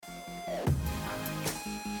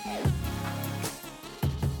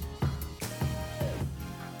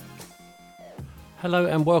Hello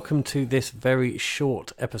and welcome to this very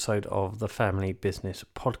short episode of the Family Business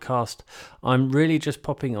Podcast. I'm really just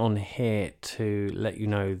popping on here to let you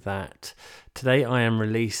know that today I am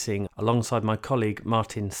releasing, alongside my colleague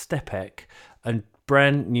Martin Stepek, a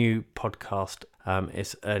brand new podcast.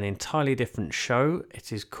 It's an entirely different show.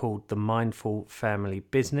 It is called The Mindful Family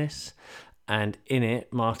Business. And in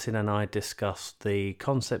it, Martin and I discuss the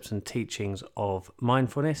concepts and teachings of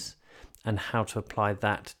mindfulness and how to apply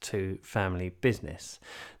that to family business.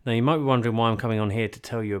 Now, you might be wondering why I'm coming on here to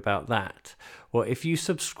tell you about that. Well, if you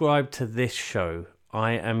subscribe to this show,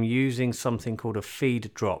 I am using something called a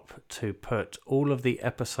feed drop to put all of the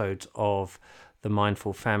episodes of the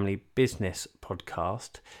Mindful Family Business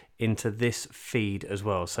podcast into this feed as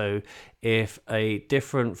well. So if a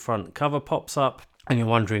different front cover pops up and you're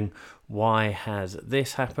wondering why has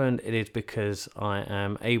this happened, it is because I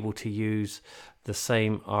am able to use the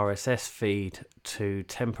same RSS feed to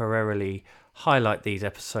temporarily highlight these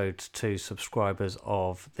episodes to subscribers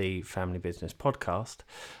of the Family Business Podcast.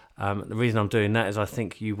 The reason I'm doing that is I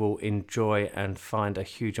think you will enjoy and find a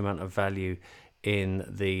huge amount of value in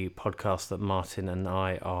the podcast that Martin and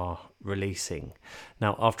I are releasing.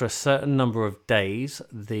 Now, after a certain number of days,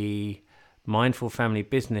 the Mindful Family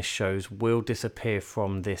Business shows will disappear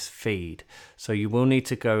from this feed. So you will need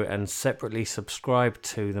to go and separately subscribe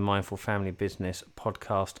to the Mindful Family Business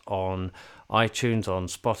podcast on iTunes, on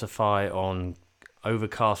Spotify, on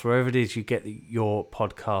Overcast, wherever it is you get your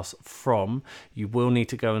podcasts from. You will need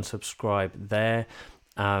to go and subscribe there.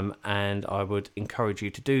 And I would encourage you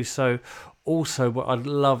to do so. Also, what I'd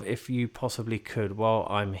love if you possibly could, while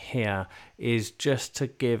I'm here, is just to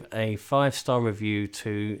give a 5-star review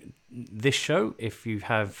to this show if you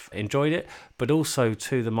have enjoyed it, but also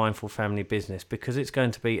to the Mindful Family Business, because it's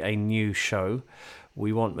going to be a new show.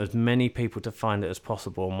 We want as many people to find it as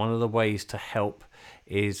possible, and one of the ways to help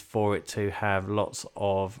is for it to have lots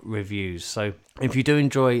of reviews. So if you do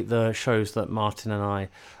enjoy the shows that Martin and I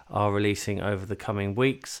are releasing over the coming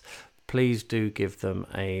weeks, please do give them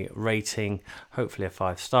a rating, hopefully a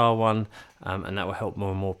 5-star one, and that will help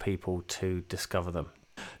more and more people to discover them.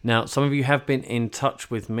 Now, some of you have been in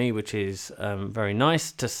touch with me, which is very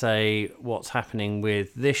nice, to say what's happening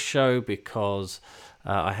with this show, because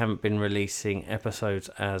I haven't been releasing episodes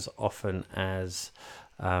as often as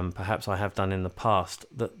perhaps I have done in the past.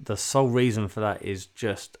 The sole reason for that is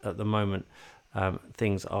just at the moment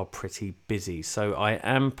things are pretty busy. So I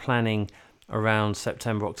am planning around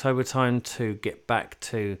September, October time to get back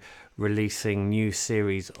to releasing new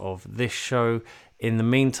series of this show. In the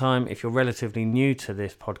meantime, if you're relatively new to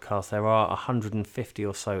this podcast, there are 150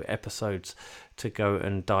 or so episodes to go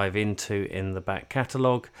and dive into in the back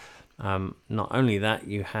catalogue. Not only that,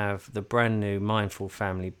 you have the brand new Mindful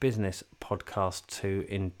Family Business podcast to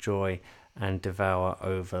enjoy and devour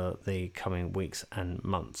over the coming weeks and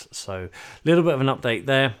months. So a little bit of an update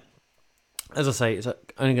there. As I say, it's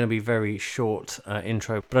only going to be a very short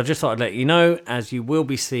intro, but I just thought I'd let you know, as you will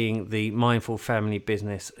be seeing the Mindful Family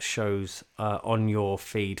Business shows on your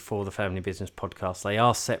feed for the Family Business Podcast. They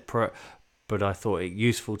are separate, but I thought it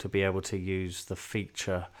useful to be able to use the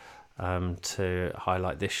feature to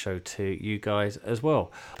highlight this show to you guys as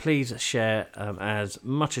well. Please share as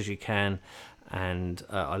much as you can, and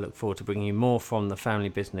I look forward to bringing you more from the Family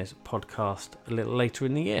Business Podcast a little later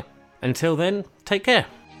in the year. Until then, take care.